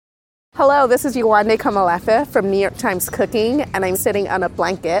Hello, this is Yewande Kamalefe from New York Times Cooking, and I'm sitting on a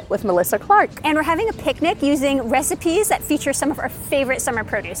blanket with Melissa Clark. And we're having a picnic using recipes that feature some of our favorite summer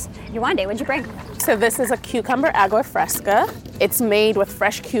produce. Yewande, what'd you bring? So this is a cucumber agua fresca. It's made with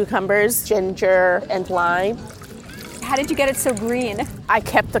fresh cucumbers, ginger, and lime. How did you get it so green? I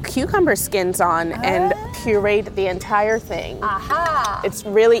kept the cucumber skins on and pureed the entire thing. Aha! It's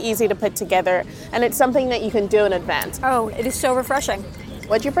really easy to put together, and it's something that you can do in advance. Oh, it is so refreshing.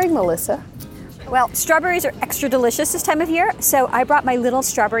 What'd you bring, Melissa? Well, strawberries are extra delicious this time of year, so I brought my little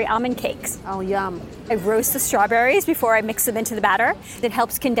strawberry almond cakes. Oh, yum. I roast the strawberries before I mix them into the batter. It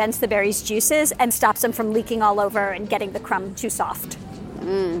helps condense the berries' juices and stops them from leaking all over and getting the crumb too soft.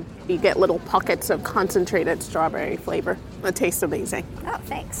 You get little pockets of concentrated strawberry flavor. It tastes amazing. Oh,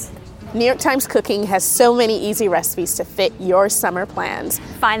 thanks. New York Times Cooking has so many easy recipes to fit your summer plans.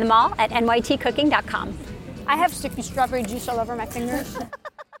 Find them all at nytcooking.com. I have sticky strawberry juice all over my fingers.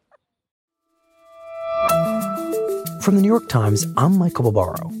 From the New York Times, I'm Michael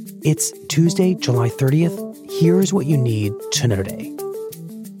Barbaro. It's Tuesday, July 30th. Here's what you need to know today.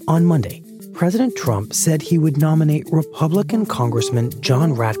 On Monday, President Trump said he would nominate Republican Congressman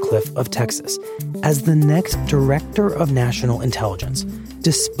John Ratcliffe of Texas as the next Director of National Intelligence,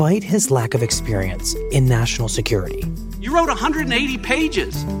 despite his lack of experience in national security. You wrote 180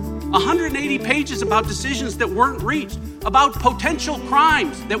 pages. 180 pages about decisions that weren't reached, about potential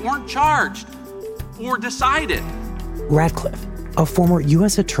crimes that weren't charged or decided. Ratcliffe, a former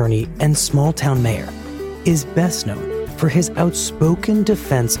U.S. attorney and small-town mayor, is best known for his outspoken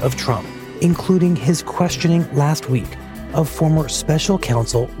defense of Trump, including his questioning last week of former special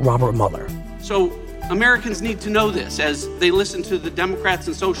counsel Robert Mueller. So Americans need to know this as they listen to the Democrats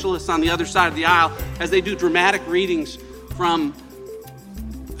and socialists on the other side of the aisle, as they do dramatic readings from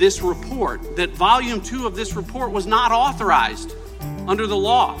this report, that Volume 2 of this report was not authorized under the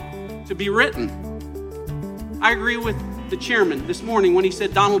law to be written. I agree with the chairman this morning when he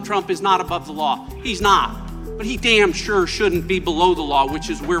said Donald Trump is not above the law. He's not. But he damn sure shouldn't be below the law,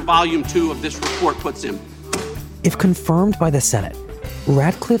 which is where Volume 2 of this report puts him. If confirmed by the Senate,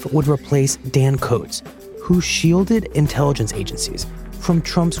 Ratcliffe would replace Dan Coats, who shielded intelligence agencies from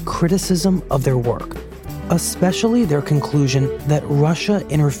Trump's criticism of their work, especially their conclusion that Russia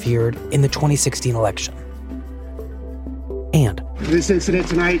interfered in the 2016 election. And this incident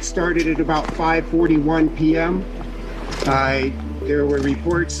tonight started at about 5:41 p.m. There were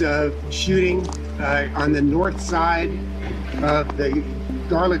reports of shooting on the north side of the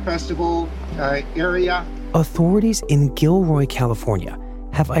Garlic Festival area. Authorities in Gilroy, California,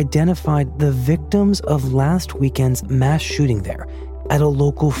 have identified the victims of last weekend's mass shooting there at a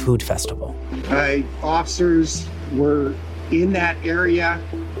local food festival. Officers were in that area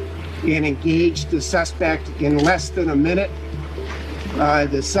and engaged the suspect in less than a minute.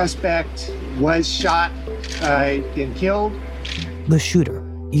 The suspect was shot and killed. The shooter,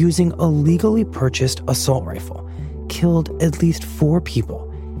 using a legally purchased assault rifle, killed at least 4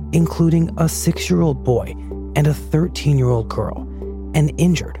 people, including a 6-year-old boy and a 13-year-old girl, and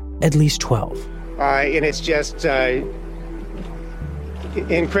injured at least 12. And it's just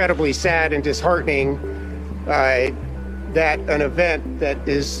incredibly sad and disheartening that an event that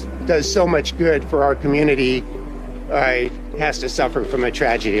does so much good for our community has to suffer from a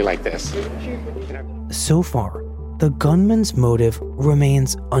tragedy like this. So far, the gunman's motive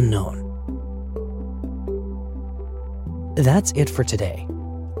remains unknown. That's it for today.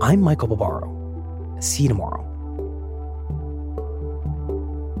 I'm Michael Barbaro. See you tomorrow.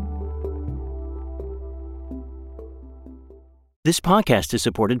 This podcast is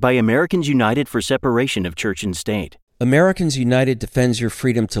supported by Americans United for Separation of Church and State. Americans United defends your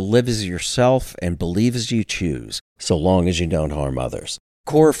freedom to live as yourself and believe as you choose, so long as you don't harm others.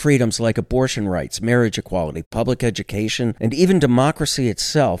 Core freedoms like abortion rights, marriage equality, public education, and even democracy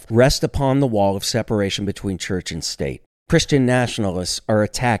itself rest upon the wall of separation between church and state. Christian nationalists are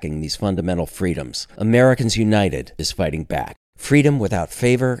attacking these fundamental freedoms. Americans United is fighting back. Freedom without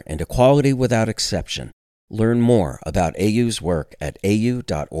favor and equality without exception. Learn more about AU's work at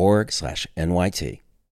au.org/NYT.